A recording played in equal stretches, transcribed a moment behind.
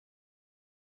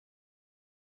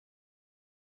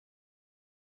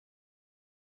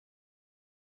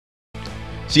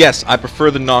So yes, I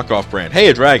prefer the knockoff brand. Hey,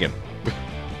 a dragon.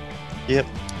 Yep.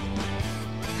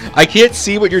 I can't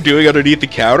see what you're doing underneath the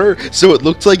counter, so it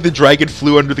looked like the dragon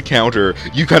flew under the counter.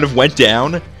 You kind of went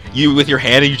down, you with your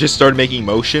hand, and you just started making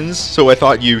motions, so I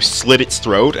thought you slit its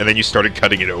throat, and then you started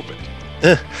cutting it open.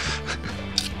 And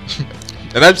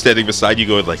I'm standing beside you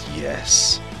going like,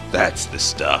 yes, that's the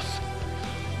stuff.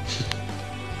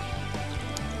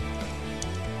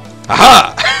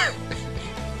 Aha!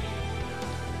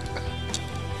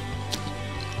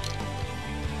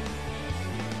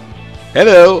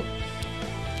 Hello!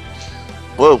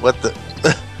 Whoa, what the?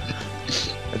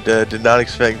 I did not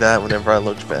expect that whenever I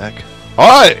looked back.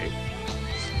 Hi!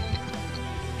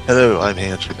 Hello, I'm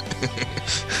handsome.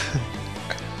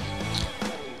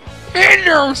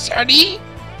 Hello, Sonny.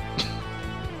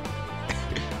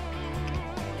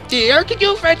 Dear, can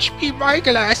you fetch me my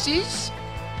glasses?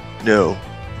 No.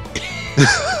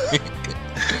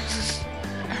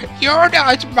 You're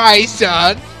not my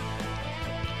son.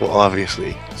 Well,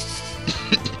 obviously.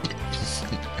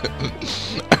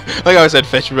 Like I said,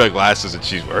 fetch me my glasses and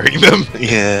she's wearing them.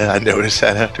 Yeah, I noticed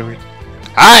that afterward.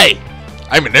 Hi!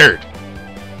 I'm a nerd.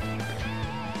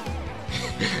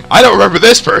 I don't remember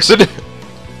this person.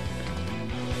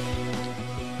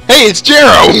 Hey, it's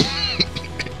Jero!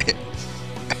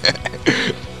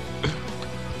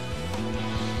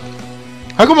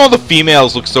 How come all the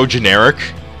females look so generic?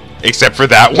 Except for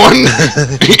that one.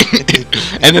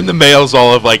 And then the males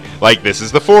all have like this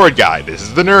is the Ford guy, this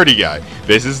is the nerdy guy,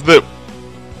 this is the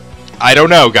I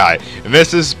don't know guy, and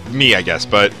this is me, I guess,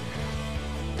 but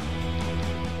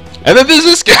and then there's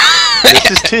this guy.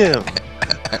 This is Tim.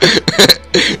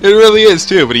 It really is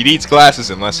too, but he needs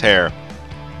glasses and less hair.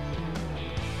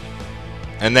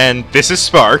 And then this is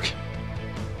Spark.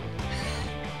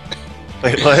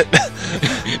 Wait, what?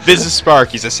 This is Spark.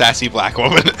 He's a sassy black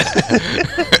woman.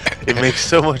 It makes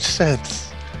so much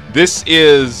sense. This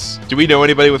is... Do we know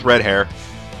anybody with red hair?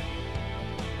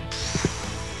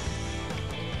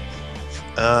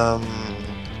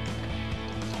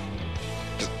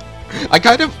 I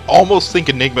kind of almost think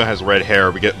Enigma has red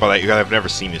hair, but I've never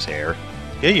seen his hair.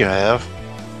 Yeah, you have.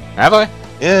 Have I?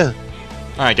 Yeah.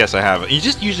 I guess I have. He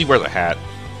just usually wears a hat.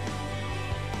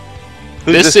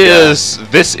 Who's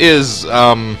This is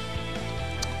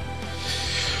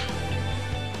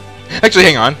Actually,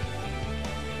 hang on.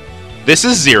 This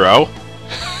is Zero.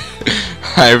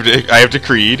 I have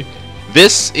decreed.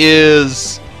 This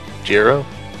is... Jiro?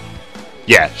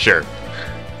 Yeah, sure.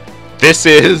 This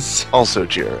is... Also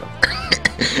Jiro.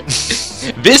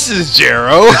 This is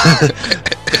Jero.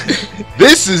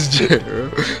 This is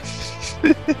Jero.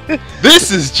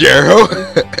 This is Jero.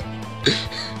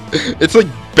 It's like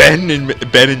Ben and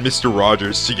Mr.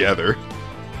 Rogers together.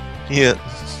 Yeah.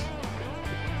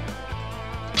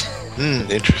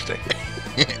 Interesting.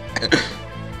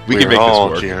 We can make all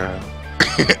this work. Jiro.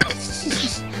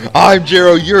 I'm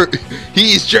Jero,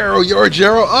 he's Jero, you're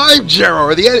Jero, I'm Jero.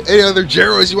 Are there any other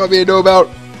Jeros you want me to know about?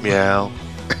 Meow.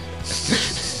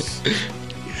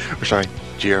 Or sorry,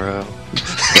 Jiro.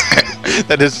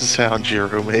 That is the sound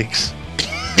Jiro makes.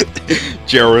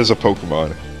 Jero is a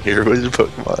Pokemon. Jiro is a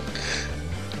Pokemon.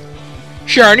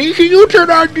 Sonny, can you turn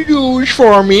on the news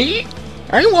for me?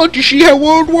 I want to see how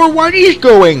World War I is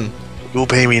going. You'll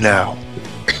pay me now.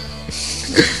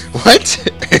 What?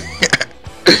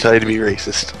 Decided to be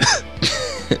racist.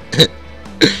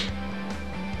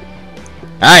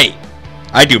 Hi,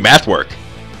 I do math work.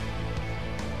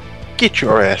 Get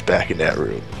your ass back in that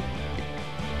room.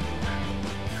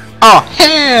 Oh,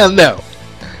 hell no.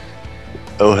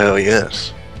 Oh, hell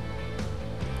yes.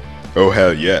 Oh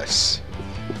hell yes.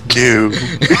 No.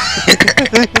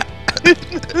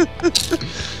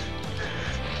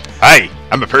 Hi,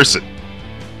 I'm a person.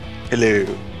 Hello.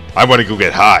 I want to go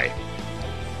get high.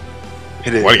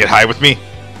 Hello. Want to get high with me?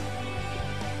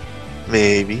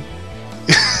 Maybe.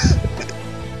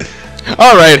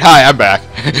 Alright, hi, I'm back.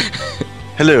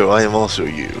 Hello, I am also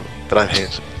you, but I'm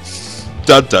handsome.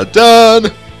 Dun dun dun!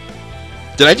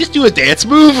 Did I just do a dance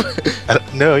move?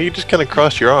 No, you just kind of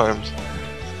crossed your arms.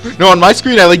 No, on my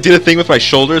screen I did a thing with my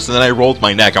shoulders and then I rolled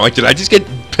my neck. I'm like, did I just get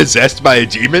possessed by a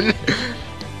demon?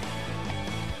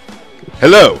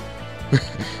 Hello.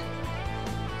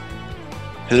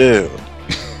 Hello.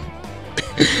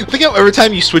 I think how every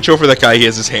time you switch over that guy, he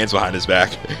has his hands behind his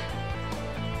back.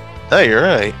 Oh, you're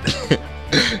right.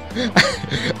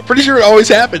 I'm pretty sure it always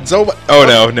happens. Oh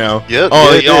no. Yep.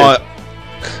 Oh, Yeah,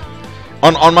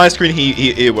 on my screen,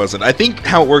 it wasn't. I think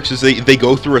how it works is they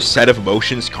go through a set of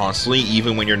emotions constantly,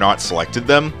 even when you're not selected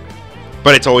them.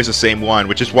 But it's always the same one,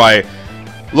 which is why.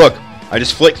 Look, I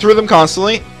just flick through them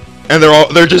constantly, and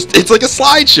they're just. It's like a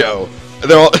slideshow.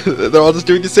 they're all just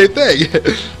doing the same thing.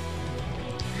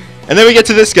 And then we get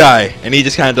to this guy, and he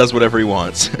just kind of does whatever he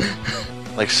wants.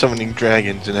 Like summoning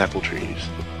dragons and apple trees.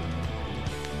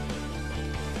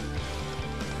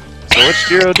 So what's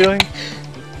Jiro doing?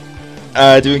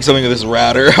 Doing something with his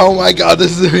router. Oh my god,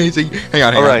 this is amazing. Hang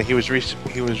on. Alright, he was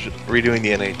redoing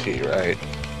the NAT, right?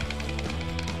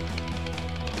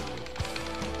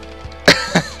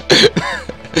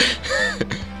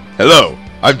 Hello,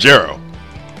 I'm Jero.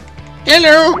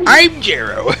 Hello, I'm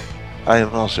Jero. I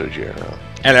am also Jiro.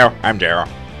 Hello, I'm Jero.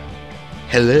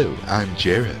 Hello, I'm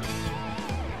Jero.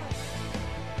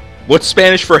 What's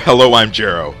Spanish for hello, I'm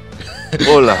Jero?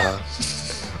 Hola.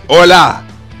 Hola.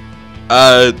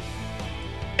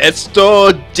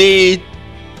 Esto de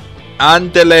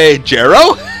andele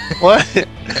Jero? What?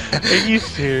 Are you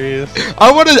serious?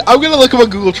 I'm gonna look up on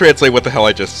Google Translate what the hell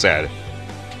I just said.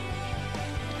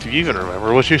 Do you even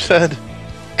remember what you said?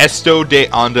 Esto de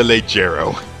andele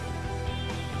Jero.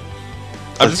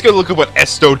 I'm just gonna look up what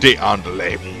esto de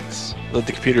andele means. The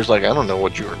computer's like, I don't know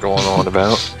what you were going on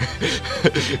about.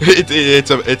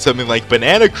 It's something like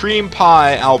banana cream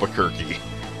pie Albuquerque.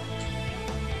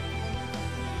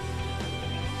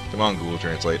 Come on, Google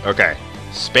Translate. Okay,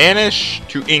 Spanish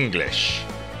to English.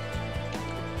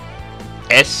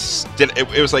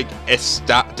 It was like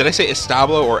did I say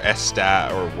establo or esta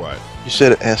or what? You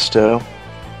said esto.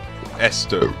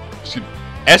 Esto. Excuse me.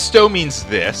 Esto means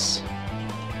this.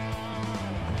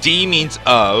 D means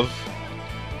of.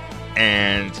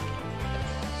 And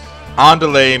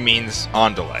andale means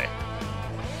andale.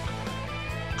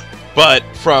 But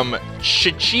from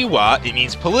Chichewa, it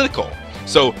means political.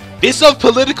 So, this of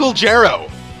political Jero.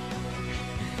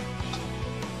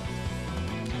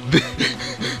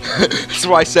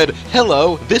 So I said,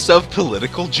 hello, this of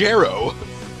political Jero.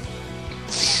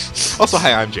 Also,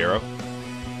 hi, I'm Jero.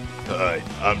 Hi,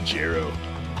 I'm Jero.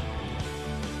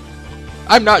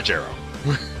 I'm not Jero.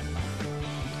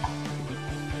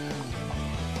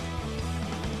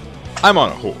 I'm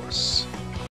on a horse.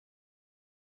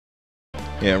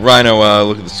 Yeah, Rhino,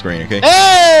 look at the screen, okay?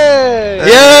 Hey!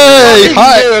 Yay!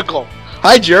 Hi! Miracle!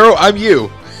 Hi, Jero, I'm you.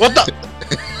 What the?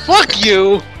 Fuck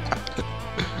you!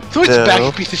 Switch No. back,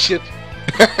 you piece of shit.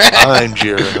 I'm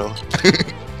Jiro. You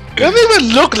don't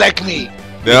even look like me.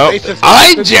 No, Face is-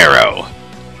 I'm Jero.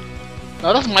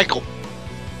 No, that's Michael.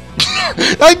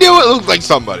 I knew it looked like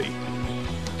somebody.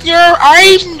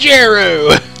 I'm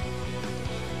Jero.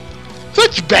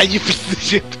 Switch back, you piece of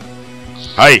shit.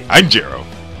 Hi, I'm Jero.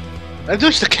 That's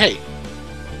just a K.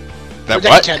 That Or Jackie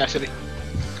what? Chan, actually.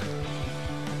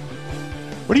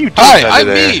 What are you doing Hi,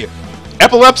 under I'm there? me.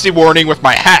 Epilepsy warning with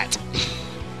my hat.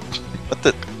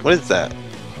 What is that?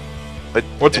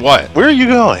 What's what? Where are you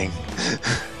going?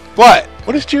 What?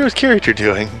 What is Jiro's character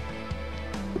doing?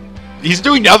 He's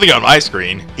doing nothing on my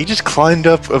screen. He just climbed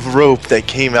up a rope that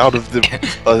came out of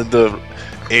the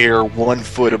air 1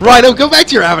 foot above. Rhino, go back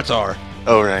to your avatar.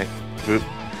 Oh, right. Oop.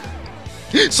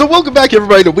 So welcome back,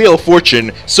 everybody, to Wheel of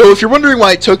Fortune. So if you're wondering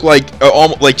why it took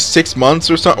almost like 6 months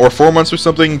or so, or 4 months or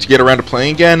something to get around to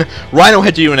playing again, Rhino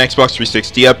had to do an Xbox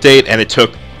 360 update, and it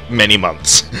took many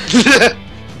months.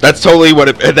 That's totally what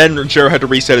it. And then Jero had to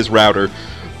reset his router.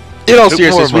 In all Took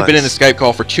seriousness, more we've been in a months. Skype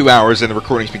call for 2 hours, and the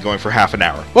recording's been going for half an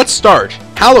hour. Let's start.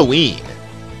 Halloween.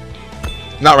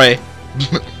 Not Ray.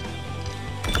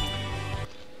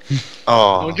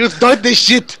 Oh. Don't just start this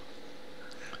shit.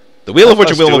 The Wheel of Us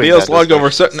Fortune doing Wheelmobiles that logged does over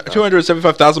make sense, though.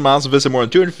 275,000 miles and visited more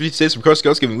than 250 states from coast to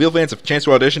coast, giving wheel fans a chance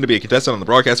to audition to be a contestant on the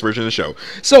broadcast version of the show.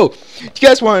 So, do you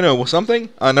guys want to know something?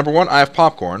 Number 1, I have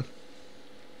popcorn.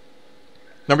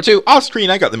 Number 2, off screen,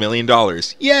 I got the $1 million.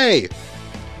 Yay!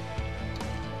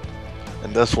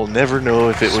 And thus we'll never know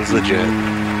if it was legit.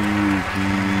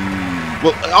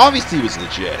 Well, obviously it was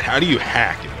legit. How do you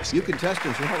hack this? You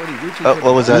contestants are already reaching Oh, for what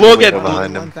the was that? Look window at-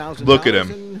 behind him. $1,000, Look at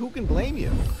him. and who can blame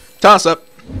you? Toss up.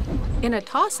 In a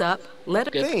toss-up, let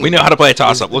it Thing We know how to play a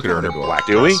toss up. Look at her in her black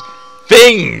Do we? dress.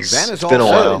 Things! That is all been a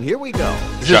set, while. and here we go.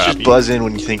 This Shut is just up, buzz in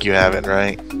when you think you have it,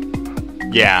 right?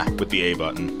 Yeah, with the A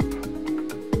button.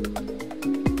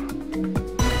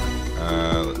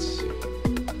 Let's see.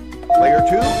 Player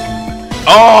 2,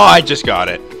 Oh, I just got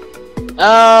it.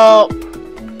 Oh.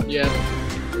 Yeah.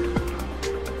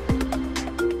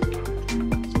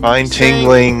 Spine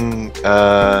tingling,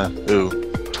 ooh.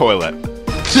 Toilet.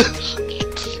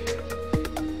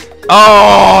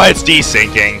 Oh, it's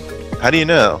desyncing. How do you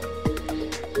know?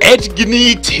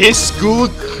 Edgni Tiskul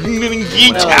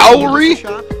Well, Calorie?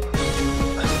 shot.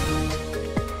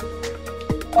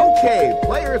 Okay,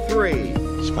 player 3.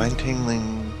 Spine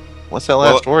tingling. What's that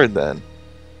last word then?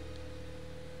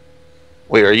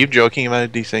 Wait, are you joking about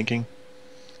it desyncing?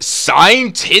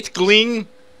 Sign Titgling?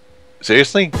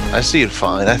 Seriously? I see it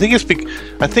fine. I think it's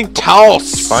I think Toss.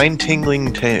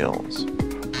 spine-tingling tails.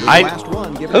 The I- last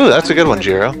one, give it Oh, that's a good one, time.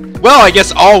 Jero. Well, I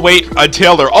guess I'll wait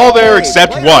until they're all there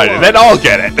except one, and then I'll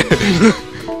get it.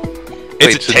 It's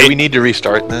Wait, so do we need to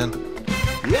restart then?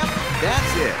 Yep,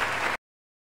 that's it.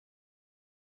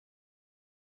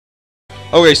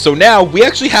 Okay, so now we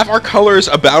actually have our colors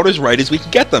about as right as we can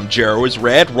get them. Jero is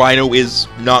red, Rhino is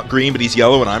not green, but he's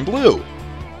yellow, and I'm blue. Yeah,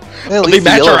 at They least the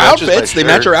match yellow our matches my outfits. They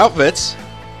match shirt. our outfits.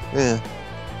 Yeah.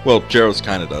 Well, Jero's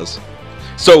kind of does.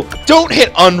 So don't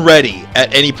hit unready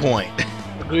at any point.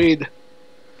 Agreed.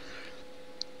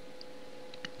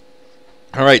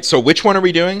 All right. So which one are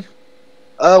we doing?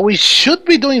 We should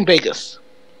be doing Vegas.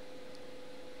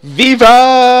 Viva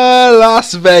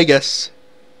Las Vegas.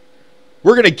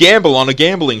 We're gonna gamble on a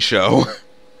gambling show.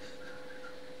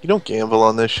 You don't gamble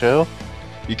on this show.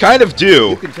 You kind of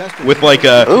do. With like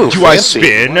a, Ooh, do I fancy.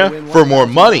 spin for more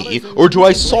money, or do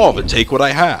I solve and take what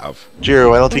I have?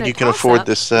 Jero, I don't In think a you can afford toss-up,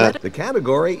 this set. The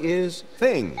category is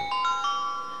thing.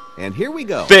 And here we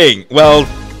go. Thing. Well,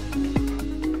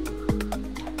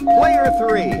 Player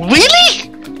 3. Really?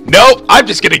 Nope, I'm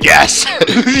just gonna guess.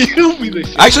 You be the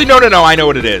shit. actually, no. I know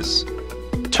what it is.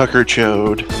 Tucker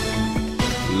Chode.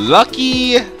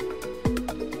 Lucky.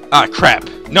 Ah, crap.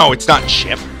 No, it's not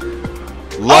Chip.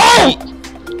 Lucky.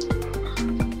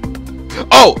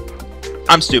 Oh!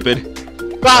 I'm stupid.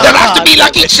 There has to be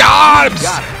Lucky Charms.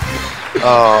 Got it.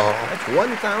 Oh. That's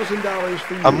 $1,000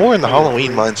 for you. I'm more in the Player Halloween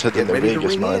 3. mindset than Get the ready to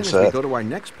Vegas ring in as we mindset. go to our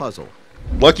next puzzle.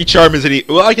 Lucky Charm is an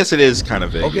well, I guess it is kind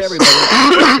of Vegas. Okay,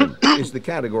 everybody. Person is the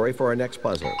category for our next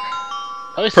puzzle.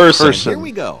 Person. Person. Here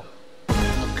we go.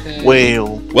 Okay.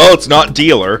 Whale. Well, it's not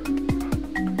dealer.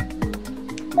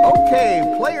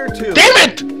 Okay, player 2. Damn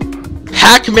it!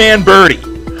 Hackman Birdie.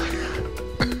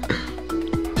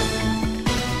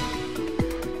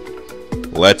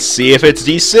 Let's see if it's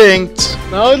desynced.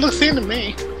 No, it looks same to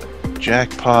me.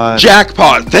 Jackpot.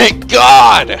 Jackpot, thank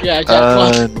God! Yeah,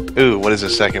 jackpot. Ooh, what is the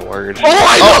second word? Oh,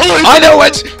 I know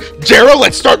it. Jero,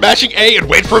 let's start matching A and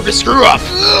wait for him to screw up.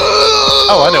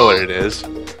 Oh, I know what it is.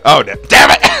 Oh, no.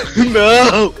 Damn it!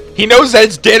 No. He knows that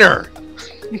it's dinner.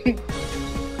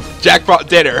 Jackpot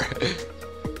dinner.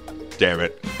 Damn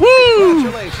it.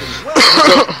 Congratulations.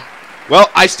 Well done. Well,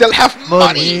 I still have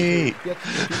money. Money. Get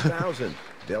to 2,000.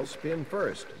 They'll spin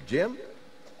first. Jim?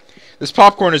 This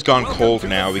popcorn has gone cold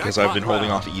now because I've been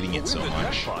holding off eating it so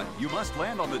much.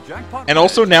 And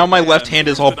also now my left hand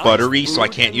is all buttery, so I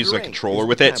can't use a controller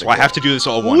with it, so I have to do this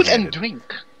all Food and one-handed.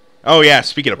 drink. Oh yeah,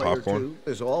 speaking of Player popcorn.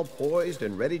 2 is all poised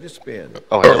and ready to spin.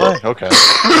 Oh, am I? Okay.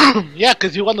 Yeah,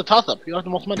 because you won the toss-up. You have the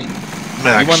most money.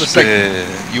 Max You won the second.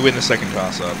 spin. You win the second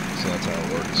toss-up, so that's how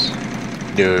it works.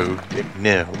 No,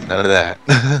 no, none of that.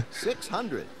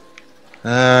 600.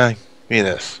 Give me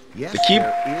this. Yes, The key-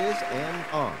 there is an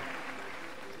on.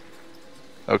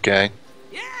 Okay.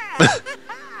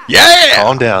 Yeah!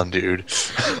 Calm down, dude.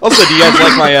 Also, do you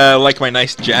guys like my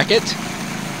nice jacket?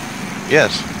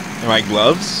 Yes. And my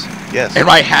gloves? Yes. And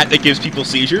my hat that gives people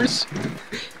seizures?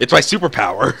 It's my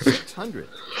superpower. 600.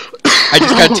 I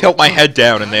just kind of tilt my head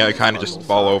down and they kind of just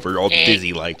fall over, all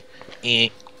dizzy like.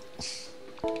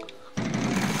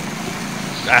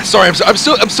 Sorry, I'm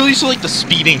still used to like the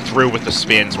speeding through with the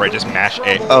spins where I just mash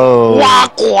A. Oh.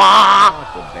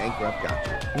 The bankrupt got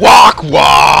you.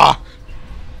 Wakwa!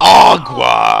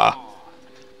 Agua!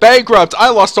 Bankrupt! I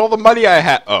lost all the money I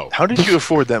had. Oh. How did you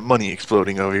afford that money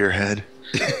exploding over your head?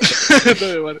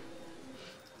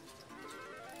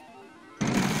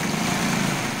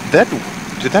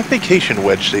 Did that vacation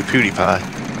wedge say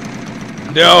PewDiePie?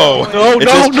 No. No, It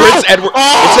no, says no. Prince Edward.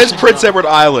 It says Prince Edward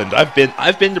Island. I've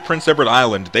been to Prince Edward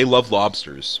Island. They love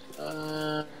lobsters.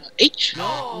 H?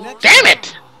 Damn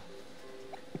it!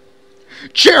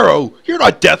 Jero, you're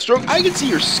not Deathstroke. I can see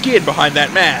your skin behind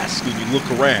that mask when you look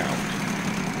around.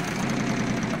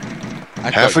 I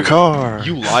Half thought a car.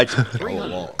 You lied to me all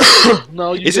along.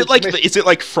 No, you Is it just like missed- is it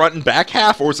like front and back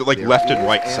half, or is it like left and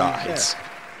right sides?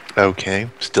 Okay,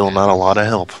 still not a lot of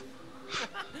help.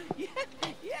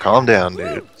 Calm down,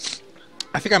 dude.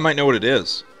 I think I might know what it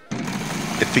is.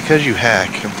 It's because you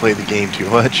hack and play the game too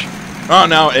much. Oh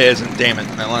no, it isn't. Damn it!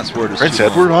 That last word was Prince too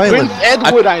long. Edward Island. Prince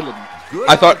Edward Island.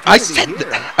 I thought I said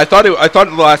that. I thought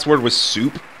the last word was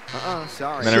soup,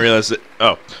 Sorry. and then I realized that.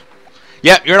 Oh,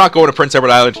 yeah, you're not going to Prince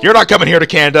Edward Island. You're not coming here to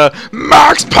Canada.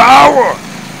 Max power.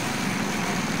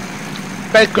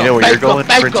 Bankrupt, You know where you're bankrupt, going?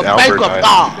 Prince bankrupt, Albert bankrupt. Island.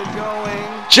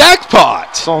 Ah.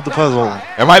 Jackpot! Solve the puzzle.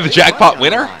 Am I the jackpot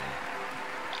winner?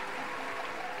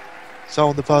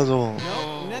 Solve the puzzle.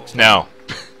 Next No.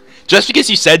 Just because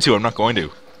you said to, I'm not going to.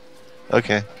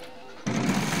 Okay.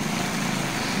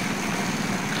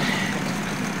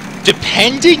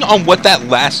 Depending on what that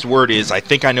last word is, I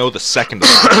think I know the second to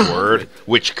last word,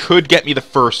 which could get me the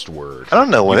first word. I don't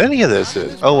know what any of this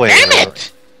is. Oh, wait. Damn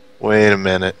it! Wait a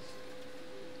minute.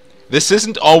 This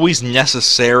isn't always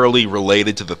necessarily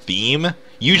related to the theme.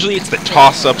 Usually it's the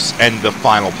toss-ups and the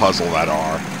final puzzle that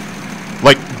are.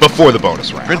 Like, before the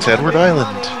bonus round. Prince Edward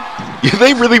Island.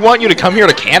 They really want you to come here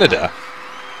to Canada.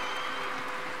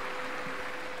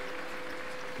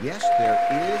 Yes, there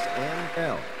is an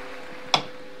L.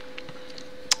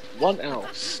 1 L.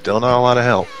 Still not a lot of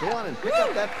help. Go on and pick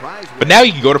up that prize. But now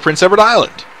you can go to Prince Edward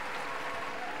Island.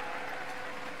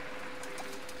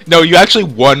 No, you actually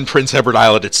won Prince Edward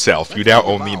Island itself. You now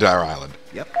own the entire island.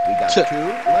 Yep, we got 2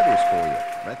 letters for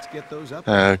you. Let's get those up.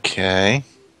 Okay.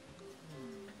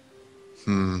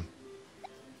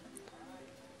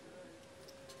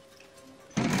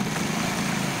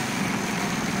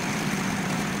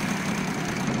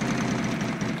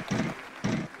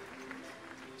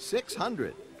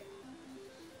 $600.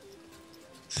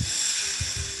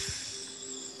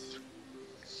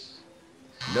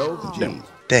 No G.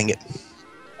 Dang it.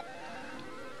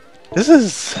 This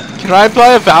is... Can I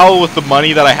buy a vowel with the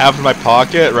money that I have in my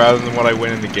pocket rather than what I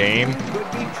win in the game?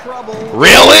 Could be trouble.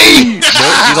 Really?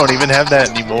 No, you don't even have that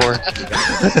anymore.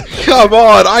 Come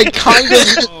on, I kind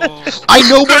of... I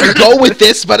know where to go with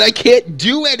this, but I can't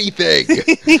do anything.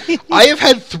 I have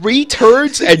had 3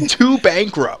 turns and 2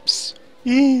 bankrupts.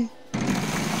 This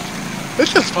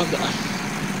is fun though.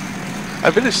 I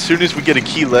bet as soon as we get a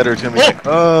key letter to me, like,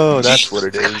 oh, that's what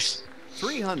it is.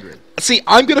 300. See,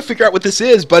 I'm gonna figure out what this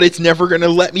is, but it's never gonna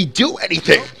let me do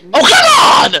anything. Oh,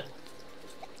 come on!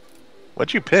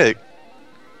 What'd you pick?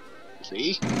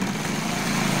 See?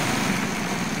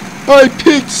 I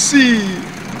picked C.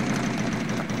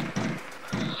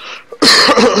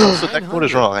 So that quote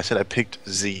is wrong. I said I picked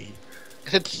Z. I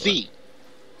said C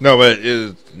No, but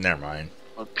never mind.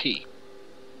 or P.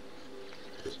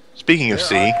 Speaking of There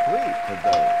C. are 3 for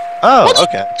those. Oh,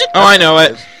 okay. Oh, I know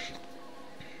it.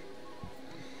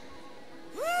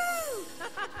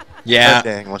 Yeah, Oh,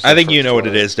 dang, what's I the think you first know what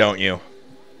it one? is, don't you?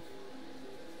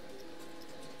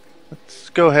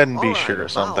 Let's go ahead and be All right, sure a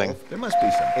of something. vowel. There must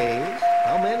be some A's.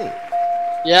 How many?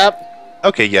 Yep.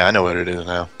 Okay, yeah, I know what it is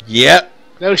now. Yep.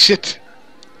 No shit.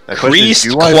 The question is, Creased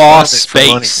do I claw want it for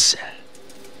money? space.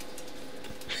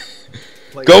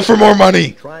 Players Go for more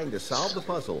money. Trying to solve the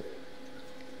puzzle.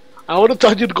 I would have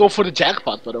thought you'd go for the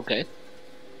jackpot, but okay.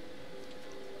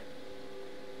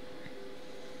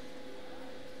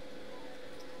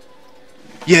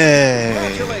 Yay!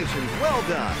 Congratulations, well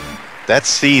done. That's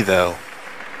C, though.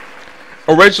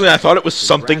 Originally, I thought it was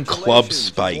something Club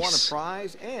Congratulations, you won a Spice.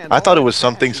 prize and I thought it all was that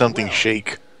something cash as something well.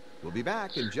 shake. We'll be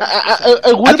back in just a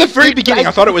second. At the very beginning,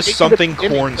 I thought it was something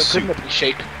corn soup.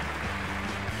 Shake.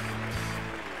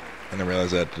 And I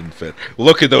realized that didn't fit.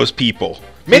 Look at those people.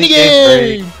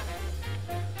 Minigame! Minigame!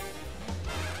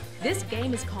 This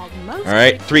game is called Most.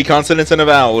 Alright, 3 consonants and a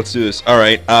vowel. Let's do this.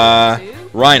 Alright,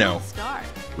 Rhino. Start.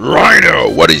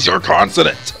 Rhino, what is your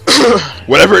consonant?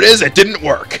 Whatever it is, it didn't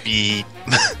work. B.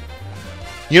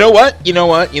 You know what? You know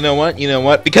what? You know what? You know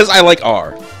what? Because I like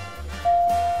R.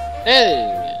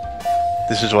 Hey.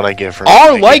 This is what I get for R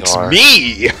picking likes R.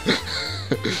 me!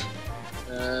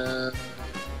 Uh,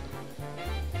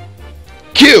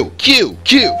 Q! Q!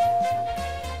 Q!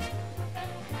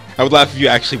 I would laugh if you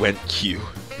actually went Q.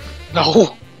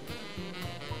 no.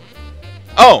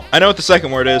 Oh, I know what the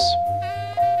second word is.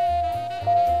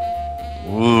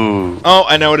 Ooh. Oh,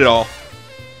 I know it all.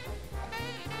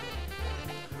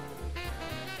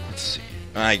 Let's see.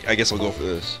 I guess I'll go for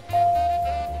this.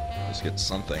 Let's get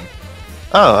something.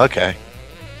 Oh, okay.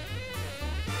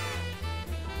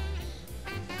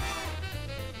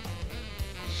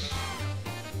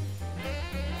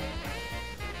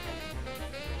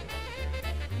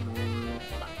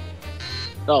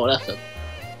 No, that's it.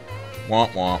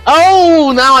 Womp womp.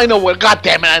 Oh, now I know what. God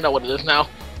damn it, I know what it is now.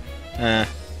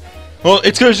 Well,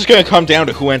 it's just gonna come down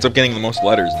to who ends up getting the most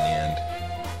letters in the end.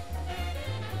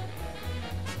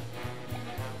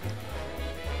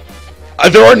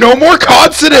 There are no more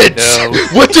consonants! No.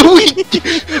 What do we...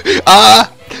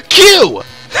 Q!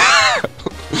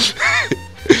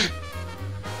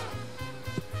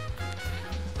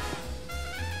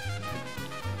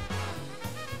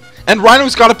 And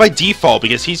Rhino's got it by default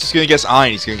because he's just gonna guess I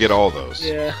and he's gonna get all those.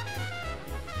 Yeah.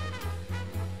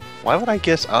 Why would I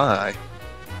guess I?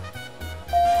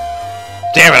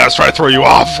 Damn it, I was trying to throw you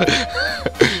off!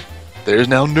 There's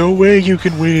now no way you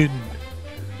can win.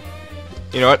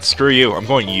 You know what? Screw you. I'm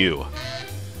going you.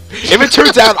 If it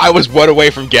turns out I was one away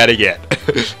from getting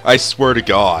it, I swear to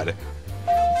God.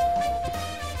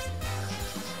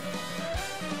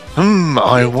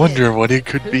 I wonder what it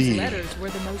could Whose be. letters were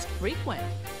the most frequent?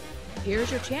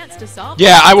 Here's your chance to solve.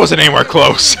 Yeah, I wasn't anywhere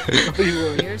close.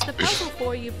 Here's the puzzle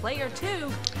for you, player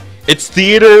 2. It's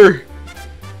theater.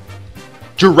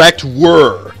 Direct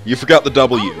were. You forgot the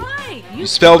W. All right, You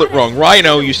spelled it wrong.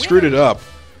 Rhino, you screwed it up.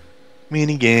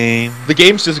 Mini game. The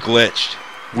game's just glitched.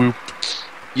 Whoop.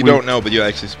 You don't know, but you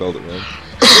actually spelled it wrong.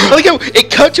 I like how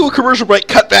it cut to a commercial break,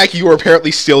 cut back, you were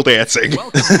apparently still dancing.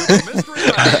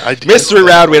 I did. Mystery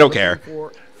round, we don't care.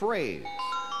 For phrase.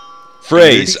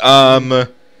 Phrase,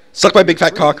 suck my big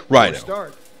fat cock, Rhino.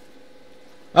 Start.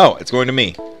 Oh, it's going to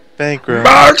me. Bankrupt.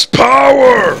 Max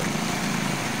power!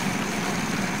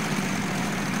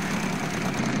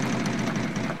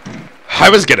 I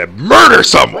was gonna murder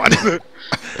someone!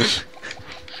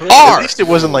 At R! least it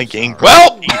wasn't like Game Grump.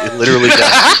 Well, It literally got.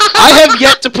 I have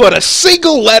yet to put a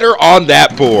single letter on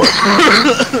that board.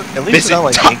 At least This it's not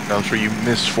like enti- Game Grumps where you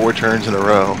missed 4 turns in a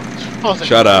row.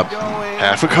 Shut up.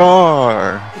 Half a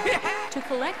car. To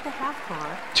collect the half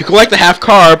car, To collect the half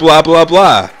car, blah blah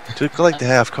blah. To collect the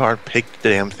half car, pick the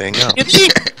damn thing up. Damn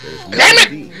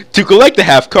it! To collect the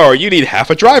half car, you need half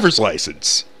a driver's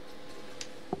license.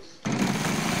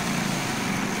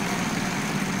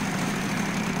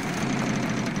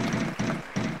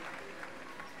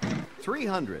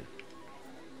 $300.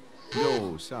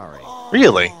 No, sorry.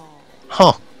 Really?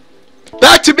 Huh.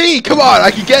 Back to me! Come on,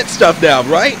 I can get stuff now,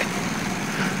 right?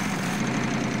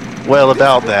 Well,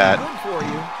 about that. Good for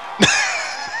you.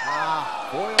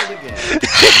 Foiled again.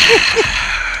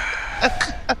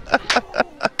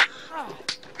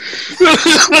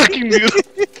 Fucking beautiful.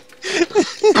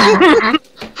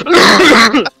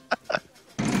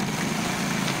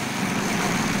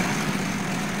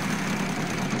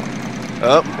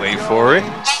 Oh, wait for it.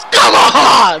 Come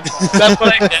on! That's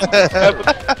what I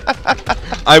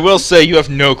did. I will say you have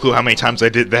no clue how many times I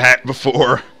did that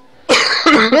before.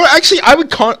 No, actually, I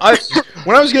would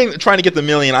when I was trying to get the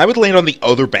million, I would land on the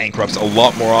other bankrupts a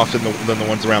lot more often than the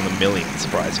ones around the million.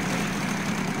 Surprisingly,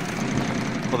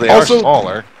 Well, they Also- are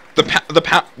smaller.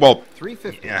 Well,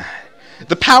 $350. yeah,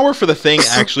 the power for the thing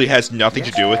actually has nothing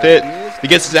to do with it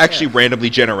because it's actually randomly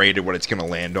generated what it's going to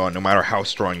land on, no matter how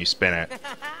strong you spin it.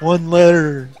 1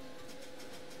 letter.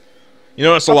 You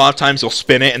notice a lot of times you'll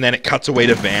spin it and then it cuts away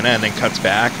to Vanna and then cuts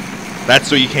back. That's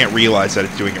so you can't realize that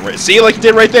it's doing it right. See, like it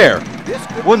did right there.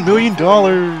 $1 million.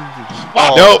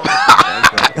 Nope.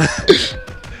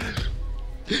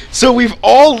 So we've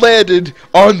all landed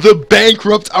on the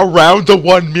bankrupt around the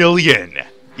 1 million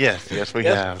Yes, we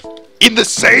have. in the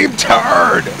same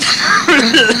turn.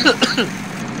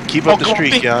 Keep up the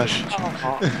streak, Josh.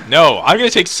 No, I'm gonna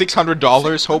take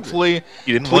 $600. Hopefully,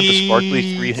 You didn't want the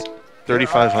sparkly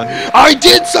 3,500? I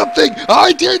did something.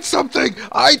 I did something.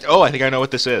 I think I know what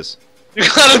this is. You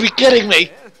gotta be kidding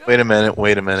me. Wait a minute.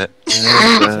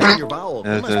 Your vowel.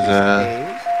 This Must is, be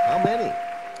A's. How many?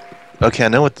 Okay, I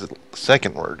know what the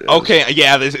second word is. Okay,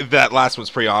 yeah, that last one's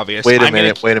pretty obvious. Wait a I'm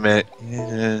gonna minute.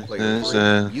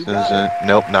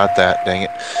 Nope, not that. Dang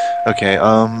it. Okay,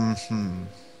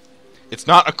 It's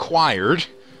not acquired.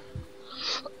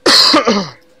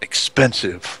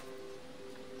 Expensive.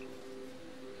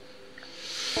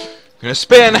 I'm gonna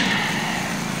spin.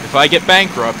 If I get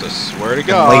bankrupt, I swear to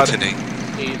God. Enlightening.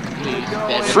 Please,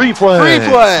 damn it. Free play. Free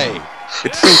play.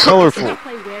 It's so colorful.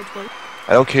 play Wedgwood.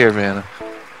 I don't care, Vanna.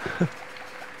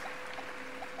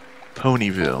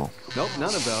 Ponyville. Nope,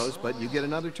 none of those, but you get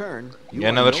another turn. You Yeah, are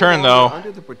another no turn, longer though.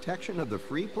 Under the protection of the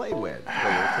free play wedge.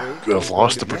 Player You have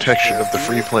lost the protection of the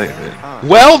free play, man.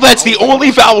 Well, that's the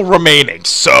only vowel remaining,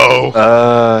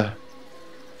 so...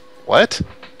 What?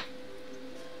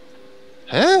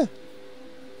 Huh?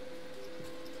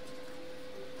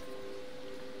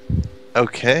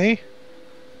 Okay.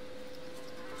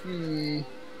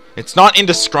 It's not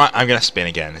indescribable. I'm gonna spin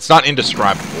again. It's not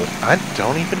indescribable. I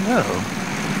don't even know.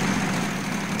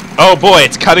 Oh boy,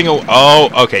 it's cutting a... Oh,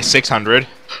 okay, 600.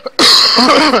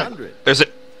 100. There's a...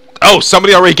 Oh,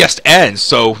 somebody already guessed N,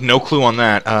 so no clue on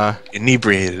that.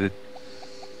 Inebriated.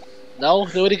 No,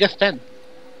 nobody gets 10.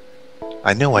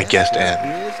 I know I guessed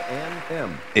N. Is and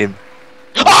M. Im-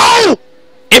 Oh!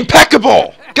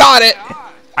 Impeccable! Got it!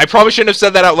 I probably shouldn't have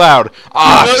said that out loud.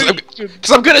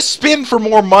 Because I'm gonna spin for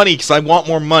more money, because I want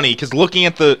more money, because looking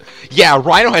at the... Yeah,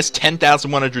 Rhino has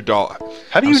 $10,100.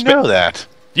 How do you know that?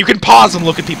 You can pause and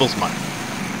look at people's money.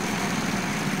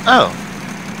 Oh.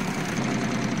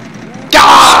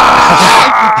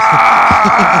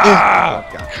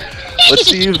 Let's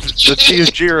see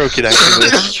if Jiro can actually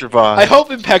survive. I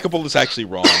hope impeccable is actually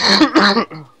wrong.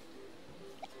 I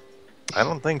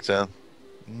don't think so.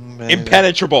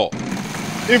 Impenetrable.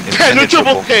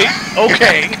 Impenetrable. Okay.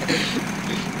 Okay.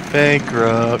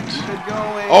 Bankrupt. Keep it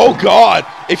going. Oh God!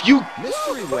 If you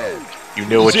Mystery wedge. You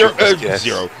know what zero, you guess.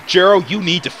 zero, Jero, you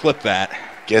need to flip that.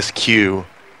 Guess Q.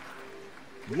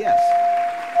 Yes.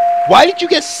 Why did you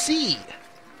get C?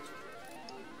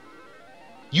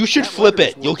 You should That flip letter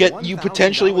it. is You'll worth get. You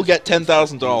potentially will get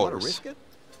 $10,000. Do you want to risk it?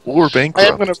 Or I am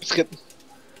bankrupt. gonna risk it.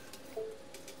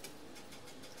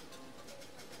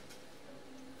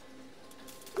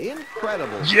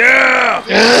 Incredible. Yeah!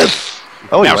 Yes!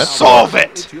 Oh, Now you went solve for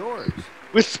it! It's yours.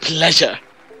 With pleasure.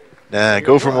 Nah,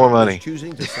 go for more money.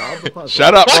 Choosing to solve the puzzle.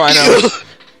 Shut up, Fuck Rhino.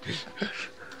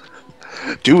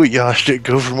 you! Do what Yosh did.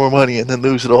 Go for more money and then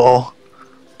lose it all.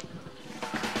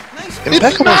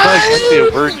 Impeccable is actually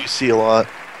a word you see a lot.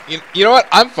 You know what?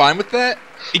 I'm fine with that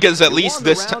because at least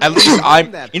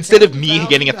I'm instead of me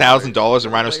getting $1,000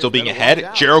 and Rhino still being ahead,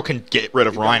 Jero can get rid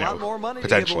of Rhino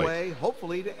potentially.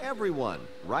 Hopefully to everyone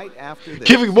right after this.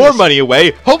 Giving more money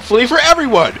away, hopefully for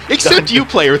everyone, except you,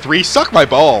 player 3. Suck my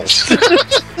balls.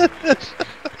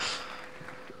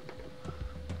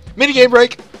 Minigame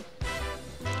break.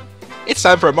 It's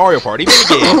time for a Mario Party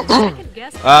minigame. Second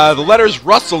guess. The letters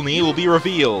Russell-me will be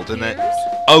revealed, and then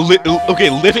okay,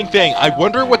 living thing. I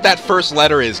wonder what that first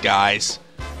letter is, guys.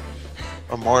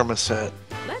 A marmoset.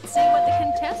 Let's see what the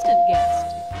contestant guessed.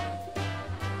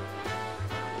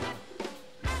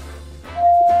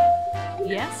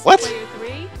 Yes, What? player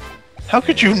 3. How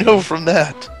could you know from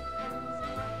that?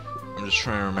 I'm just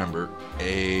trying to remember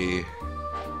a.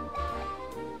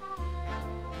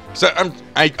 So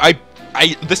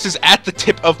this is at the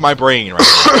tip of my brain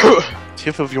right now.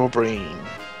 Tip of your brain.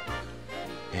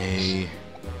 A.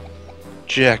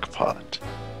 Jackpot.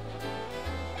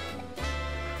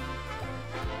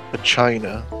 A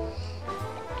China.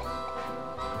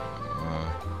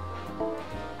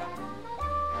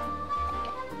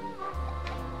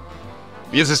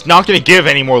 Because it's not going to give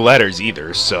any more letters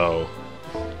either, so.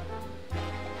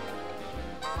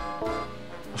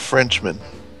 A Frenchman.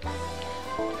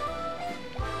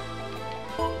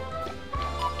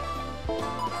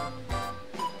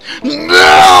 No,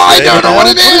 I don't know what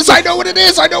it is. I know what it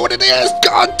is. I know what it is.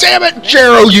 God damn it,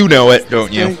 Jero, you know it,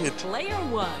 don't you? Dang it. Player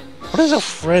 1. What is a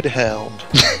Fred Hound?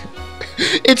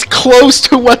 It's close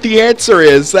to what the answer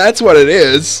is. That's what it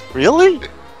is. Really?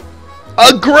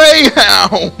 A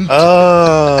greyhound.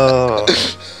 Oh.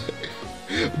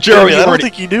 Jero, I you don't already.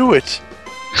 think you knew it.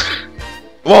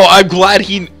 Well, I'm glad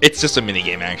he. It's just a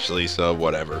minigame, actually, so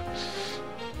whatever.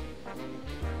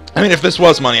 I mean, if this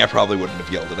was money, I probably wouldn't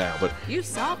have yelled it out, but. You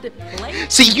solved it, player.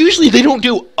 See, usually they don't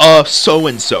do so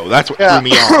and so. That's what Yeah. threw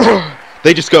me off.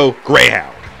 They just go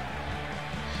Greyhound.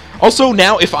 Also,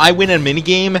 now if I win a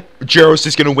minigame, Jero's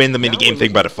just gonna win the minigame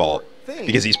thing by default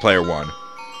because he's player 1.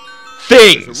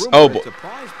 Things. Oh boy.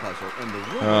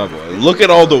 Oh boy. Look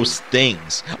at all those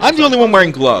things. I'm the only one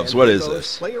wearing gloves. What is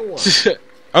this? Player 1.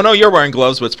 Oh no, you're wearing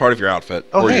gloves, but it's part of your outfit.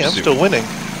 Oh, or hey, your I'm suit. still winning.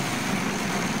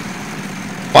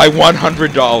 By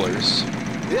 $100.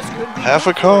 This could be Half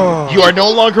a car. You are no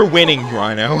longer winning,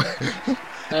 Rhino.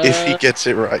 If he gets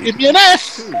it right. Give me an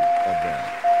S! two of them.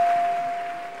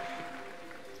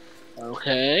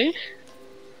 Okay.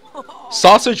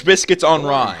 Sausage biscuits on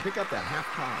rye. Pick up that half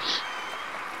pie.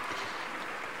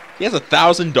 He has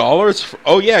 $1,000.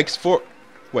 Oh yeah, it's for.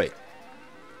 Wait.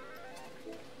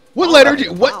 What letter?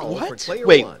 What? Foul for What? player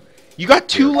Wait. one. You got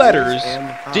 2 letters.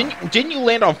 And Didn't you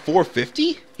land on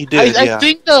 450? He did, I yeah.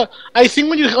 think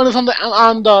when you on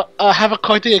the have a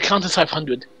card thing, it counts as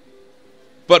 500.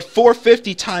 But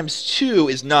 450 times 2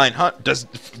 is 900. Does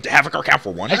Havoc count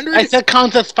for 100? I said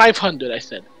counts as 500. I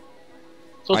said.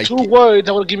 So I 2 get- words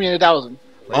that would give me 1,000.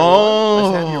 Player one,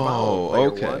 let's have your vowel,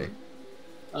 player okay.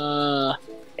 one.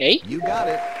 A. You got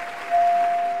it.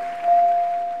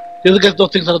 Just get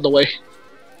those things out of the way.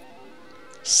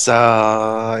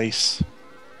 Size.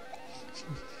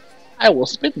 I will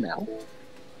spit now.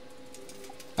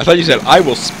 I thought you said I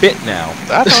will spit now.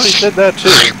 I thought he said that too.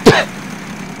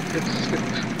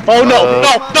 Oh no!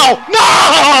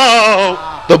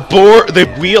 No! The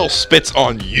wheel spits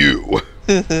on you.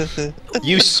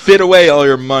 You spit away all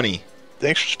your money.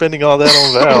 Thanks for spending all that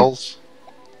on vowels.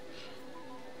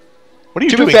 What are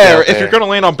you To doing be fair, down if there? you're gonna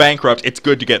land on bankrupt, it's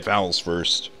good to get vowels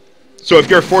first. So if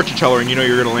you're a fortune teller and you know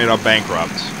you're gonna land on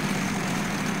bankrupt,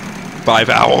 buy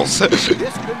vowels. This could be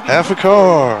Half a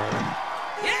car.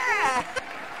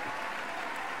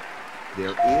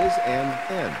 There is an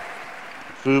N.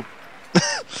 Boop.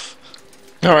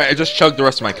 Alright, I just chugged the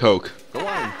rest of my Coke. Go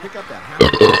on, pick up that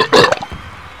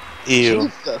half. Ew.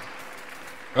 Jesus.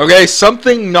 Okay,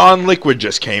 something non-liquid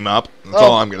just came up. That's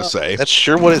all I'm gonna say. That's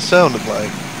sure what it sounded like.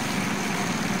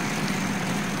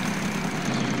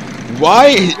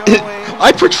 Why?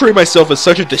 I portray myself as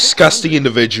such a disgusting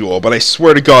individual, but I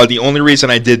swear to God, the only reason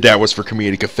I did that was for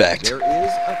comedic effect. There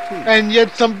is a 2. And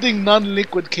yet something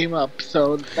non-liquid came up,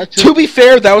 so that's just... To be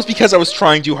fair, that was because I was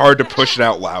trying too hard to push it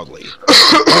out loudly.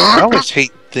 I always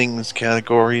hate things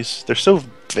categories. They're so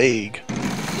vague.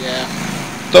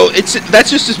 Yeah. Though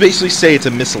that's just to basically say it's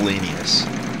a miscellaneous.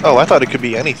 Oh, I thought it could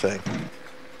be anything.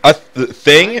 A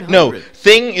thing? No,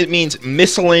 thing. It means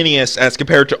miscellaneous as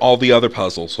compared to all the other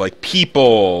puzzles, like people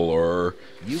or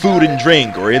food and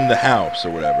drink or in the house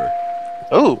or whatever.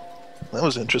 Oh, that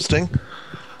was interesting.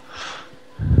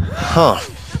 Huh.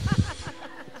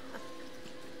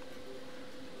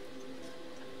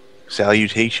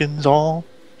 Salutations, all.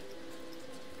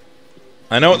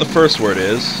 I know what the first word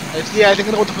is. Yeah, I think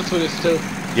I know what the first word is too.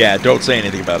 Yeah, don't say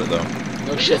anything about it though.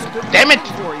 Oh shit. Damn it!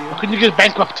 How couldn't you get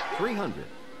bankrupt? 300.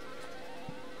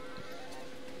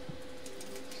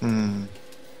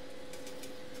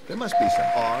 There must be some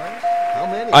R's. How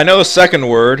many? I know the second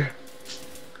word.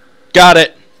 Got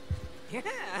it.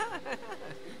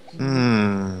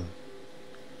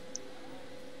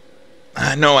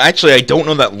 No, actually, I don't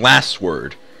know that last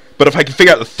word. But if I can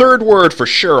figure out the third word, for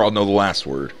sure, I'll know the last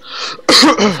word.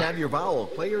 Let's have your vowel,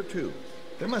 player 2.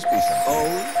 There must be some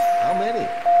O's. How many?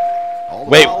 All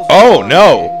the Wait, vowels oh are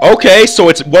no. Okay, so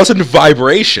it wasn't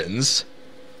vibrations.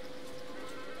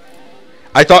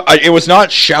 I thought it was not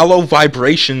shallow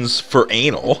vibrations for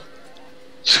anal.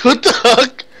 What the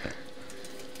heck?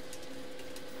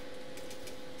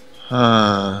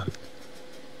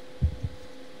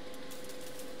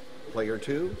 Player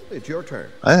 2, it's your turn.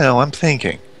 I know, I'm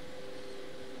thinking.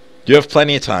 You have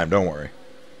plenty of time, don't worry.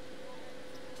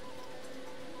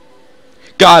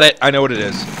 Got it, I know what it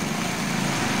is.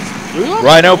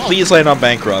 Rhino, please land on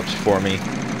bankrupt for me.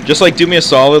 Just like do me a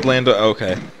solid, land on...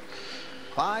 Okay.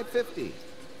 550.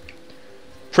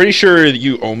 Pretty sure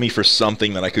you owe me for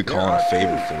something that I could call in a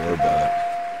favor for, but...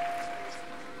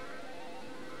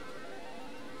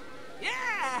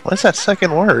 What's that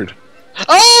second word?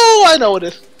 Oh, I know what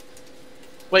it is.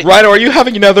 Wait. Rhino, are you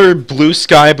having another Blue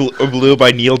Sky Blue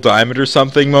by Neil Diamond or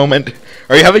something moment?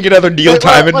 Are you having another Neil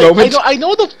Diamond moment? I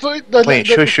know the first... Wait,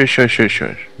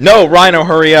 shush. No, Rhino,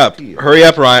 hurry up. Hurry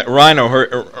up, Rhino, Rhino,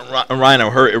 hurry up,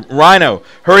 Rhino,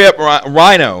 hurry up,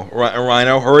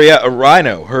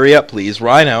 Rhino, hurry up, please,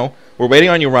 Rhino. We're waiting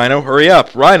on you, Rhino. Hurry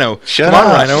up, Rhino. Shut Come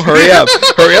on, up. Rhino. Hurry up.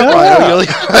 Hurry up, Rhino. You only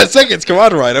got 5 seconds. Come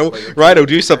on, Rhino. Rhino,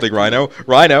 do something, Rhino.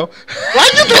 Rhino.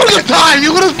 Why'd you do the time?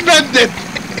 You would have spent it.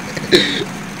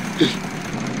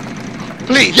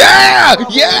 Please. Yeah!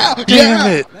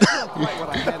 Damn it! That's not quite what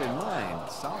I had in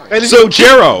mind. Sorry. So,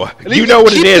 Jero, you know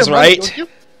what it Keep is, them, right? don't you?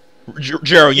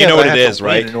 Jero, you know what it is, In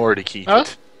right? order to keep Huh?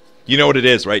 it. You know what it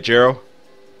is, right, Jero?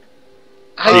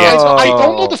 I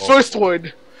don't know the first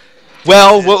word.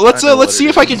 Well, let's I know what see it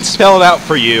if I can spell it out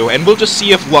for you, and we'll just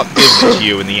see if luck gives it to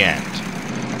you in the end.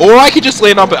 Or I could just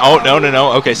land on... Oh,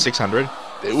 no. Okay, 600.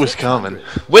 It was coming.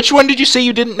 Which one did you say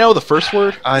you didn't know, the first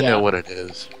word? I know what it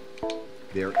is.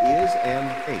 There is an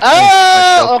 8.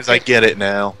 Oh, Because I get it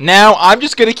now. Now, I'm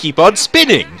just gonna keep on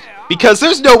spinning. Because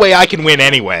there's no way I can win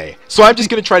anyway. So I'm just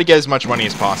gonna try to get as much money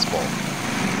as possible.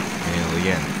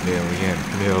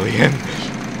 Million.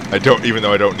 I don't, even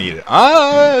though I don't need it.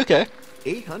 Ah, okay.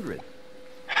 800.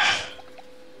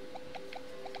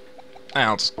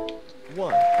 Ounce.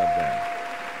 One of them.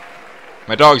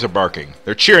 My dogs are barking.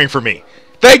 They're cheering for me.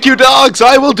 Thank you, dogs!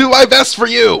 I will do my best for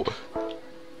you!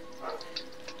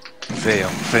 Fail.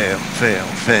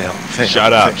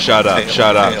 Shut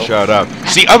up.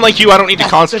 See, unlike you, I don't need to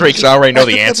concentrate because I already know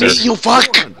the answer. You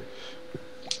fuck. 400.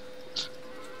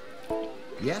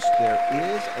 Yes,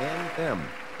 there is an M.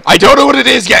 I don't know what it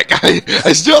is yet, guys.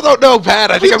 I still don't know,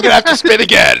 Pat. I think I'm gonna have to spin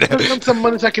again. Give him some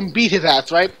money so I can beat his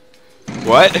ass, right?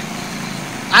 What?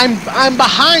 I'm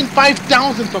behind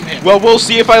 5,000 from him. Well, we'll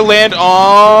see if I land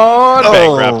on Oh.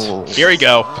 bankrupt. Here we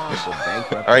go.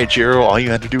 Alright, Jiro, all you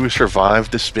had to do was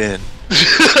survive the spin.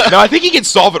 No, I think he can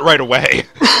solve it right away.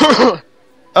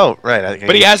 Oh, right.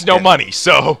 But he has no money,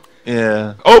 so.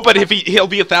 Yeah. Oh, but if he'll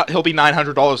be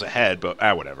 $900 ahead. But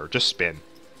whatever. Just spin.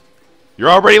 You're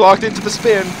already locked into the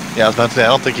spin. Yeah, I was about to say, I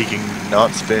don't think he can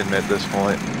not spin at this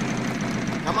point.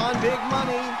 Come on, big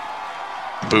money.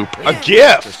 Boop. A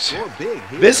gift. Score big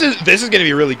here. This is gonna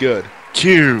be really good.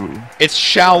 Q. It's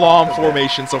Shalom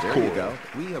formations of There you cool. go.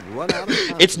 We have run out of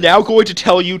time. It's now going to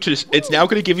tell you to. It's now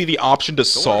going to give you the option to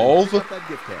solve. Get that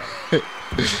gift card.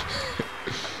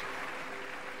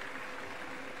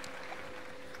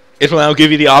 It will now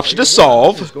give you the option to Is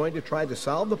solve. going to try to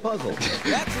solve the puzzle.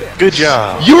 That's it. Good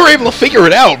job. You were able to figure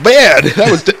it out, man. That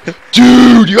was,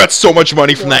 dude. You got so much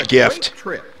money from that What a great gift.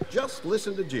 trip. Just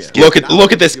listen to Jim. Look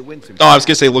at this. Oh, I was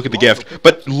gonna say look at the gift,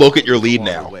 but look at your lead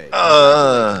now.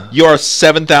 You are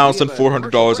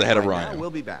 $7,400 ahead of Rhino, We'll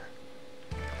be back.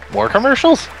 More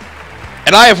commercials?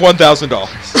 and I have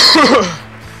 $1,000.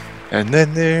 And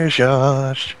then there's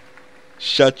Josh.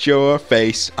 Shut your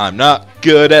face. I'm not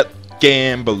good at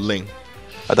gambling.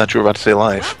 I thought you were about to say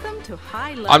life. Welcome to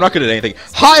High-Low. I'm not good at anything.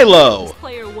 High-low.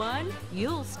 Player 1,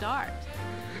 you'll start.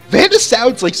 Vanda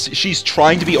sounds like she's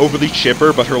trying to be overly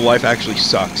chipper, but her life actually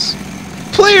sucks.